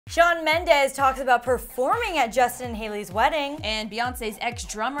Shawn Mendes talks about performing at Justin and Hailey's wedding. And Beyonce's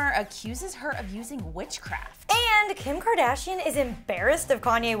ex-drummer accuses her of using witchcraft. And Kim Kardashian is embarrassed of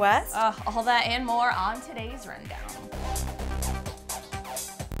Kanye West. All that and more on today's rundown.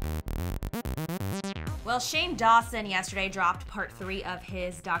 Well, Shane Dawson yesterday dropped part 3 of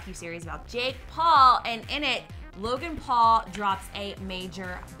his docuseries about Jake Paul, and in it, Logan Paul drops a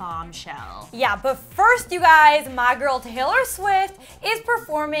major bombshell. Yeah, but first, you guys, my girl Taylor Swift is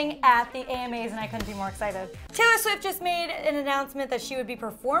performing at the AMAs, and I couldn't be more excited. Taylor Swift just made an announcement that she would be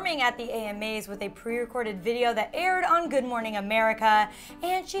performing at the AMAs with a pre-recorded video that aired on Good Morning America,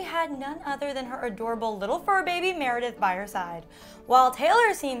 and she had none other than her adorable little fur baby Meredith by her side. While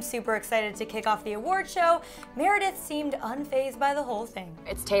Taylor seemed super excited to kick off the award show, Meredith seemed unfazed by the whole thing.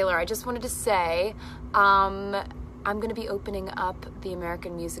 It's Taylor. I just wanted to say, I'm going to be opening up the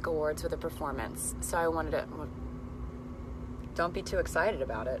American Music Awards with a performance. So I wanted to... Don't be too excited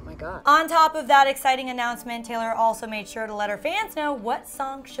about it, my God. On top of that exciting announcement, Taylor also made sure to let her fans know what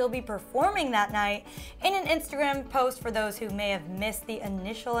song she'll be performing that night. In an Instagram post for those who may have missed the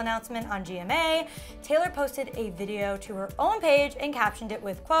initial announcement on GMA, Taylor posted a video to her own page and captioned it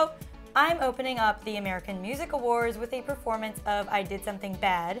with, quote, "I'm opening up the American Music Awards with a performance of I Did Something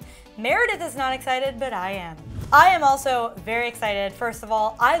Bad. Meredith is not excited, but I am." I am also very excited. First of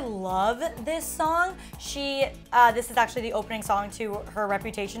all, I love this song. This is actually the opening song to her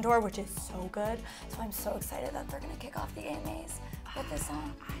Reputation tour, which is so good. So I'm so excited that they're gonna kick off the AMAs with this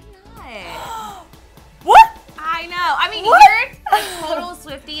song. I'm not. What? I know. I mean, What? you're a total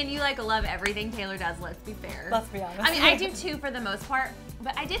Swiftie and you like love everything Taylor does, let's be fair. Let's be honest. I mean, I do too for the most part,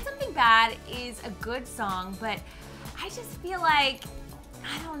 but I Did Something Bad is a good song, but I just feel like,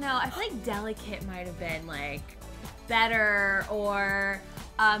 I don't know, I feel like Delicate might have been like better, or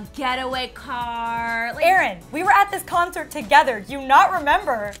Getaway Car. Like, Aaron, we were at this concert together. Do you not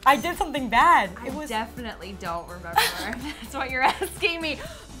remember? I Did Something Bad. I definitely don't remember. That's what you're asking me.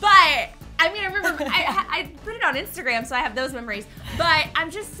 But I mean, I remember I put it on Instagram, so I have those memories. But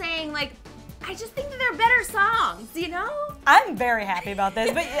I'm just saying, like, I just think that they're better songs, you know? I'm very happy about this,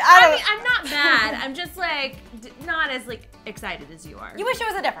 but I mean, I'm not mad. I'm just like not as like excited as you are. You wish it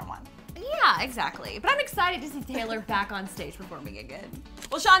was a different one. Yeah, exactly. But I'm excited to see Taylor back on stage performing again.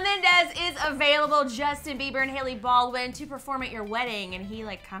 Well, Shawn Mendes is available, Justin Bieber and Hailey Baldwin, to perform at your wedding, and he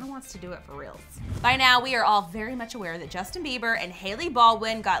like kind of wants to do it for reals. By now, we are all very much aware that Justin Bieber and Hailey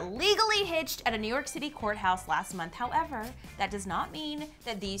Baldwin got legally hitched at a New York City courthouse last month. However, that does not mean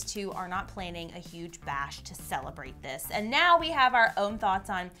that these two are not planning a huge bash to celebrate this. And now we have our own thoughts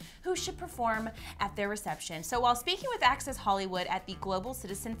on who should perform at their reception. So while speaking with Access Hollywood at the Global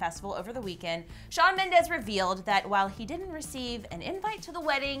Citizen Festival over the weekend, Shawn Mendes revealed that while he didn't receive an invite to the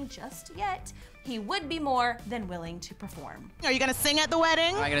wedding just yet, he would be more than willing to perform. Are you gonna sing at the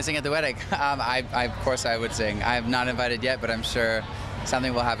wedding? Am I gonna sing at the wedding? Of course I would sing. I have not invited yet, but I'm sure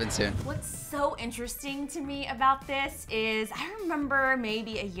something will happen soon. What's so interesting to me about this is I remember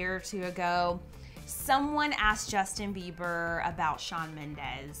maybe a year or two ago, someone asked Justin Bieber about Shawn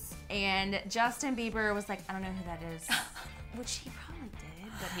Mendes, and Justin Bieber was like, I don't know who that is, which he probably did.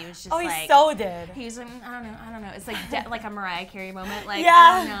 But he was just he so did. He was like, I don't know. It's like like a Mariah Carey moment. Like, yeah.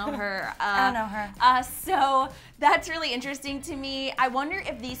 I don't know her. I don't know her. So that's really interesting to me. I wonder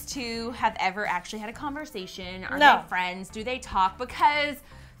if these two have ever actually had a conversation. Are they friends? Do they talk? Because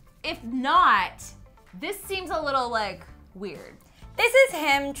if not, this seems a little like weird. This is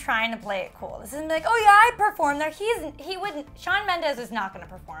him trying to play it cool. This is like, oh yeah, I performed there. He wouldn't. Shawn Mendes is not going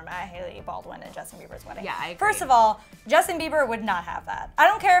to perform at Hailey Baldwin and Justin Bieber's wedding. Yeah, I agree. First of all, Justin Bieber would not have that. I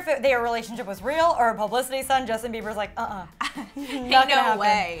don't care if their relationship was real or a publicity stunt. Justin Bieber's like, not gonna happen.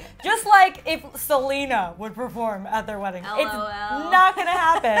 Way. Just like if Selena would perform at their wedding. LOL. It's not gonna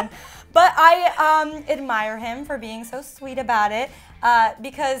happen. But I admire him for being so sweet about it.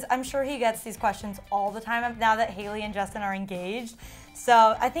 Because I'm sure he gets these questions all the time now that Hailey and Justin are engaged.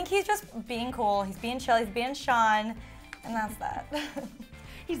 So I think he's just being cool. He's being chill. He's being Shawn, and that's that.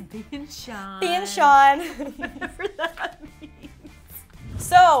 He's being Shawn. Being Shawn. Whatever that means.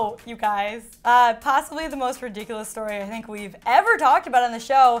 So, you guys, possibly the most ridiculous story I think we've ever talked about on the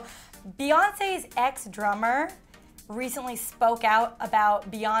show. Beyonce's ex-drummer recently spoke out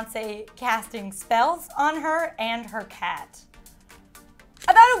about Beyonce casting spells on her and her cat.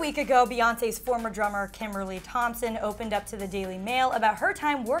 About a week ago, Beyonce's former drummer, Kimberly Thompson, opened up to the Daily Mail about her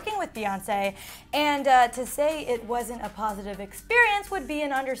time working with Beyonce, and to say it wasn't a positive experience would be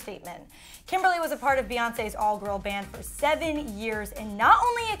an understatement. Kimberly was a part of Beyonce's all-girl band for 7 years and not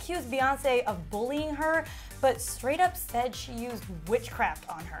only accused Beyonce of bullying her, but straight up said she used witchcraft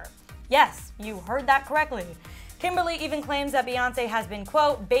on her. Yes, you heard that correctly. Kimberly even claims that Beyonce has been,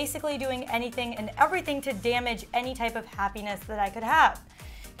 quote, basically doing anything and everything to damage any type of happiness that I could have.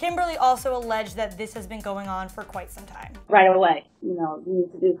 Kimberly also alleged that this has been going on for quite some time. Right away, you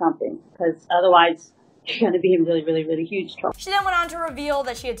need to do something, because otherwise you're going to be in really, really, really huge trouble. She then went on to reveal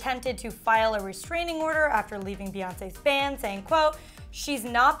that she attempted to file a restraining order after leaving Beyonce's band, saying, quote, she's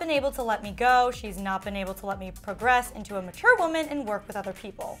not been able to let me go, she's not been able to let me progress into a mature woman and work with other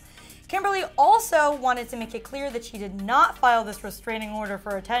people. Kimberly also wanted to make it clear that she did not file this restraining order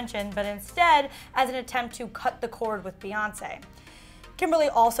for attention, but instead as an attempt to cut the cord with Beyonce. Kimberly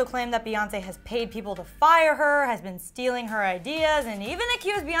also claimed that Beyonce has paid people to fire her, has been stealing her ideas, and even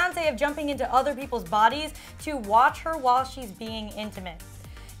accused Beyonce of jumping into other people's bodies to watch her while she's being intimate.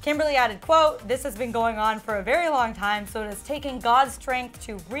 Kimberly added, quote, this has been going on for a very long time, so it has taken God's strength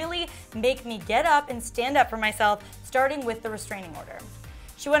to really make me get up and stand up for myself, starting with the restraining order.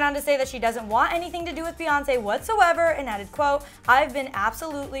 She went on to say that she doesn't want anything to do with Beyonce whatsoever and added, quote, I've been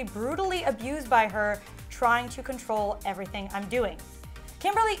absolutely brutally abused by her, trying to control everything I'm doing.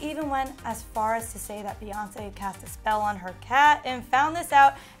 Kimberly even went as far as to say that Beyonce cast a spell on her cat and found this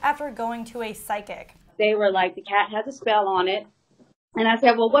out after going to a psychic. They were like, the cat has a spell on it. And I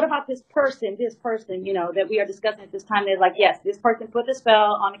said, well, what about this person, that we are discussing at this time? They're like, yes, this person put the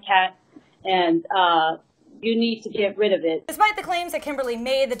spell on the cat, and you need to get rid of it. Despite the claims that Kimberly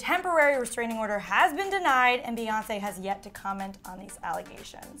made, the temporary restraining order has been denied, and Beyonce has yet to comment on these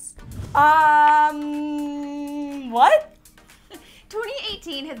allegations. What?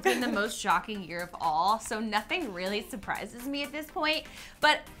 2018 has been the most shocking year of all, so nothing really surprises me at this point.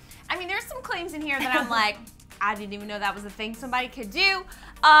 But, I mean, there's some claims in here that I'm like, I didn't even know that was a thing somebody could do.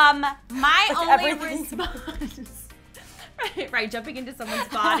 My only response... Right, jumping into someone's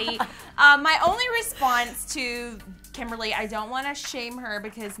body. My only response to Kimberly, I don't want to shame her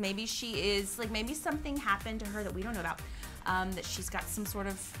because maybe she is, maybe something happened to her that we don't know about, that she's got some sort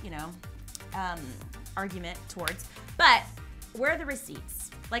of, argument towards. But where are the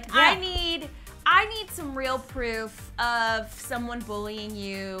receipts? I need some real proof of someone bullying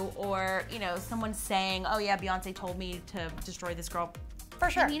you or, someone saying, oh yeah, Beyonce told me to destroy this girl. For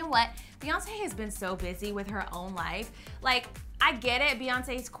sure. And you know what? Beyonce has been so busy with her own life. I get it,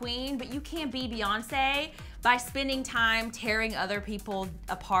 Beyonce's queen, but you can't be Beyonce by spending time tearing other people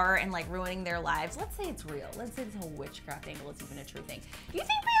apart and ruining their lives. Let's say it's real. Let's say this whole witchcraft angle is even a true thing. Do you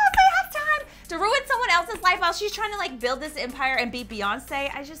think Beyonce has time to ruin someone else's life while she's trying to build this empire and be Beyonce?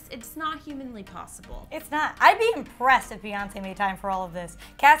 It's not humanly possible. It's not. I'd be impressed if Beyonce made time for all of this.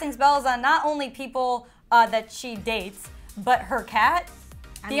 Casting spells on not only people that she dates, but her cat.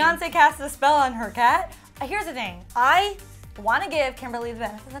 Beyonce cast a spell on her cat. Here's the thing. I want to give Kimberly the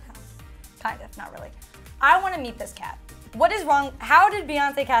benefit of the doubt. Kind of, not really. I want to meet this cat. What is wrong? How did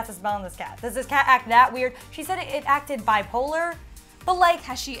Beyonce cast a spell on this cat? Does this cat act that weird? She said it acted bipolar, but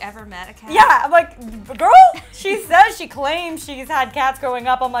has she ever met a cat? Yeah, I'm like, girl, she says she claims she's had cats growing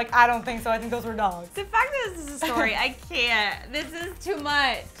up. I'm like, I don't think so. I think those were dogs. The fact that this is a story, I can't. This is too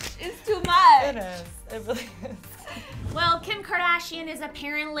much. It's too much. It is. It really is. Well, Kim Kardashian is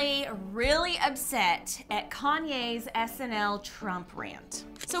apparently really upset at Kanye's SNL Trump rant.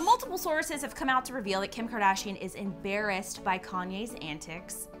 So multiple sources have come out to reveal that Kim Kardashian is embarrassed by Kanye's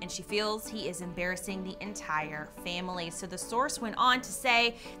antics, and she feels he is embarrassing the entire family. So the source went on to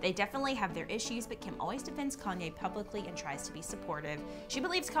say they definitely have their issues, but Kim always defends Kanye publicly and tries to be supportive. She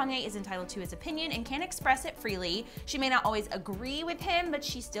believes Kanye is entitled to his opinion and can express it freely. She may not always agree with him, but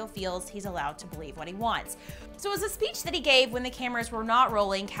she still feels he's allowed to believe what he wants. So it was a speech that he gave when the cameras were not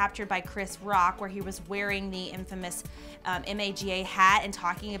rolling, captured by Chris Rock, where he was wearing the infamous MAGA hat and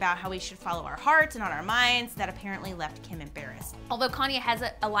talking about how we should follow our hearts and not our minds. That apparently left Kim embarrassed. Although Kanye has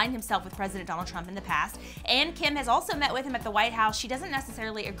aligned himself with President Donald Trump in the past, and Kim has also met with him at the White House, she doesn't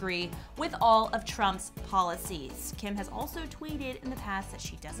necessarily agree with all of Trump's policies. Kim has also tweeted in the past that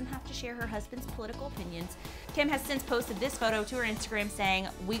she doesn't have to share her husband's political opinions. Kim has since posted this photo to her Instagram saying,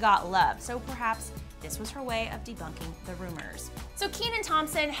 "We got love." So perhaps this was her way of debunking the rumors. So Kenan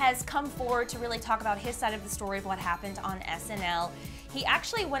Thompson has come forward to really talk about his side of the story of what happened on SNL. He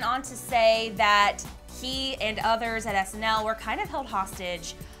actually went on to say that he and others at SNL were kind of held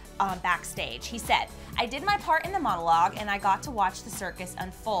hostage backstage. He said, "I did my part in the monologue and I got to watch the circus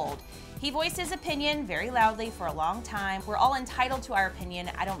unfold. He voiced his opinion very loudly for a long time. We're all entitled to our opinion.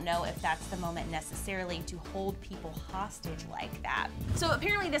 I don't know if that's the moment necessarily to hold people hostage like that." So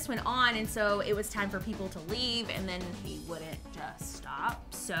apparently this went on, and so it was time for people to leave, and then he wouldn't just stop.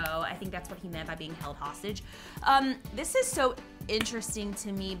 So I think that's what he meant by being held hostage. This is so interesting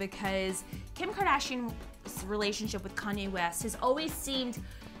to me because Kim Kardashian's relationship with Kanye West has always seemed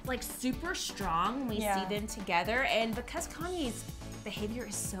like super strong when we see them together. And because Kanye's behavior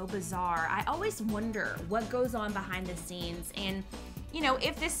is so bizarre, I always wonder what goes on behind the scenes, and you know,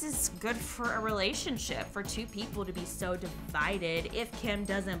 if this is good for a relationship, for two people to be so divided if Kim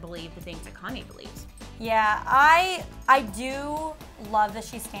doesn't believe the things that Kanye believes. Yeah, I do love that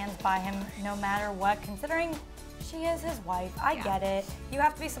she stands by him no matter what, considering she is his wife. I get it. You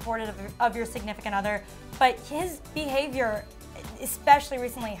have to be supportive of your significant other, but his behavior, especially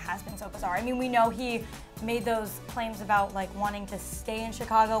recently, has been so bizarre. I mean, we know he made those claims about like wanting to stay in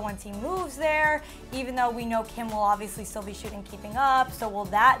Chicago once he moves there, even though we know Kim will obviously still be shooting Keeping Up, so will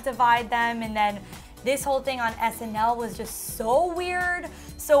that divide them? And then this whole thing on SNL was just so weird.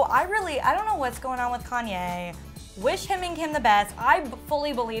 So I don't know what's going on with Kanye. Wish him and Kim the best. I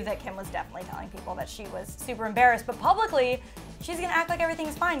fully believe that Kim was definitely telling people that she was super embarrassed, but publicly, she's gonna act like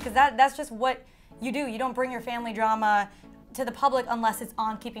everything's fine, because that's just what you do. You don't bring your family drama to the public unless it's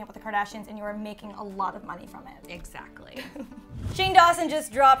on Keeping Up with the Kardashians and you are making a lot of money from it. Exactly. Shane Dawson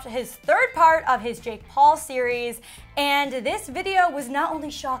just dropped his third part of his Jake Paul series, and this video was not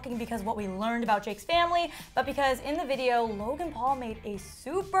only shocking because of what we learned about Jake's family, but because in the video, Logan Paul made a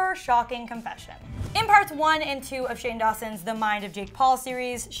super shocking confession. In parts 1 and 2 of Shane Dawson's The Mind of Jake Paul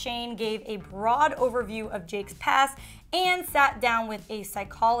series, Shane gave a broad overview of Jake's past and sat down with a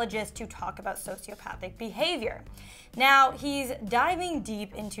psychologist to talk about sociopathic behavior. Now, he's diving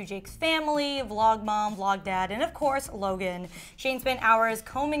deep into Jake's family, vlog mom, vlog dad, and of course, Logan. Shane spent hours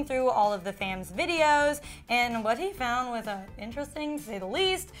combing through all of the fam's videos, and what he found was interesting, to say the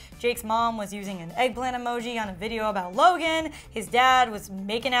least. Jake's mom was using an eggplant emoji on a video about Logan. His dad was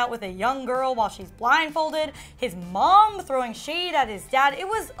making out with a young girl while she's blindfolded. His mom throwing shade at his dad. It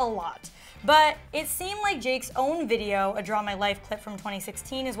was a lot. But it seemed like Jake's own video, a Draw My Life clip from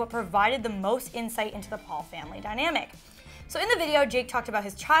 2016, is what provided the most insight into the Paul family dynamic. So in the video, Jake talked about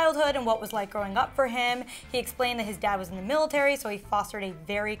his childhood and what it was like growing up for him. He explained that his dad was in the military, so he fostered a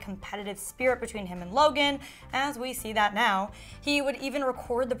very competitive spirit between him and Logan, as we see that now. He would even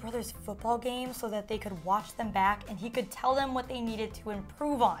record the brothers' football games so that they could watch them back and he could tell them what they needed to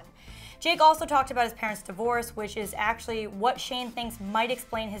improve on. Jake also talked about his parents' divorce, which is actually what Shane thinks might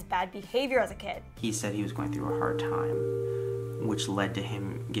explain his bad behavior as a kid. He said he was going through a hard time, which led to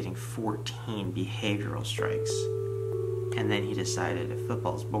him getting 14 behavioral strikes. And then he decided, if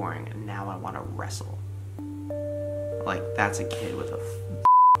football's boring, now I want to wrestle. Like, that's a kid with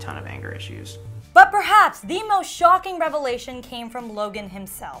a ton of anger issues. But perhaps the most shocking revelation came from Logan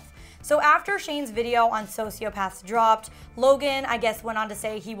himself. So after Shane's video on sociopaths dropped, Logan, I guess, went on to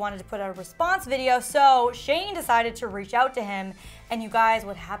say he wanted to put out a response video, so Shane decided to reach out to him, and you guys,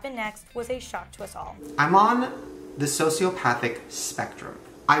 what happened next was a shock to us all. I'm on the sociopathic spectrum.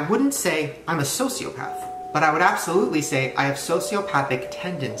 I wouldn't say I'm a sociopath, but I would absolutely say I have sociopathic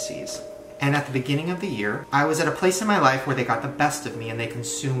tendencies. And at the beginning of the year, I was at a place in my life where they got the best of me and they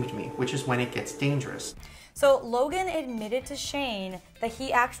consumed me, which is when it gets dangerous. So Logan admitted to Shane that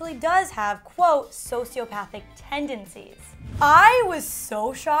he actually does have, quote, sociopathic tendencies. I was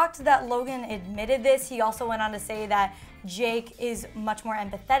so shocked that Logan admitted this. He also went on to say that Jake is much more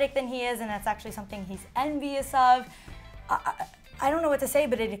empathetic than he is, and that's actually something he's envious of. I don't know what to say,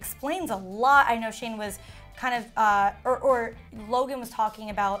 but it explains a lot. I know Shane was kind of, or Logan was talking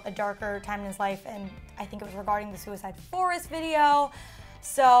about a darker time in his life, and I think it was regarding the Suicide Forest video.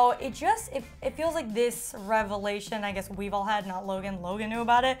 So it feels like this revelation, I guess we've all had, not Logan, Logan knew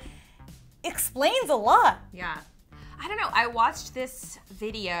about it, explains a lot. Yeah. I don't know, I watched this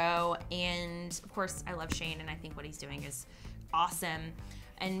video and of course I love Shane and I think what he's doing is awesome.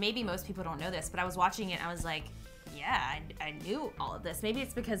 And maybe most people don't know this, but I was watching it and I was like, yeah, I knew all of this. Maybe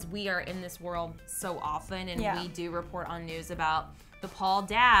it's because we are in this world so often and we do report on news about the Paul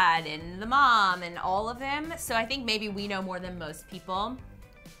dad and the mom and all of them. So I think maybe we know more than most people.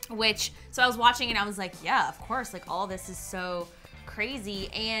 So I was watching and I was like, yeah, of course, like all this is so crazy.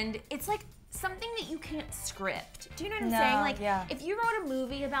 And it's like something that you can't script. Do you know what I'm saying? Like if you wrote a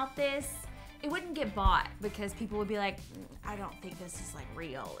movie about this, it wouldn't get bought because people would be like, I don't think this is like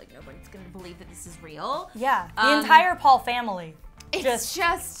real. Like nobody's gonna believe that this is real. Yeah, the entire Paul family. It's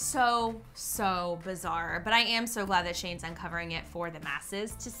just so bizarre. But I am so glad that Shane's uncovering it for the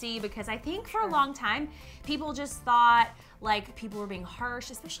masses to see, because I think for a long time, people just thought like people were being harsh,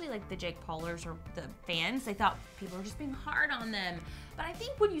 especially like the Jake Paulers or the fans. They thought people were just being hard on them. But I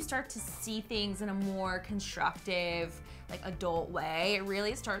think when you start to see things in a more constructive, like adult way, it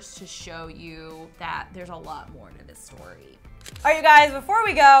really starts to show you that there's a lot more to this story. All right, you guys, before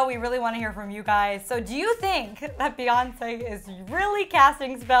we go, we really want to hear from you guys. So do you think that Beyonce is really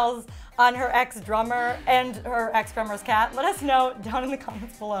casting spells on her ex-drummer and her ex-drummer's cat? Let us know down in the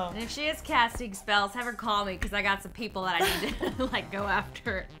comments below. And if she is casting spells, have her call me because I got some people that I need to like go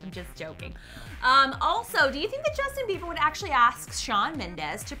after. I'm just joking. Also, do you think that Justin Bieber would actually ask Shawn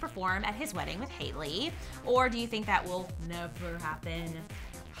Mendes to perform at his wedding with Hailey? Or do you think that will never happen?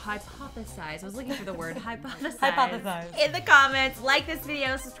 Hypothesize. I was looking for the word hypothesize. Hypothesize. In the comments, like this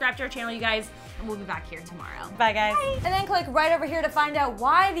video, subscribe to our channel, you guys, and we'll be back here tomorrow. Bye, guys. Bye. And then click right over here to find out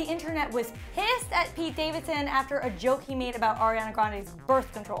why the internet was pissed at Pete Davidson after a joke he made about Ariana Grande's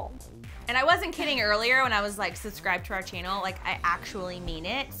birth control. And I wasn't kidding earlier when I was like, subscribe to our channel. Like, I actually mean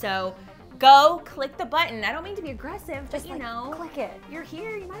it. So go click the button. I don't mean to be aggressive, Just but you know, click it. You're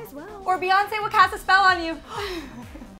here, you might as well. Or Beyonce will cast a spell on you.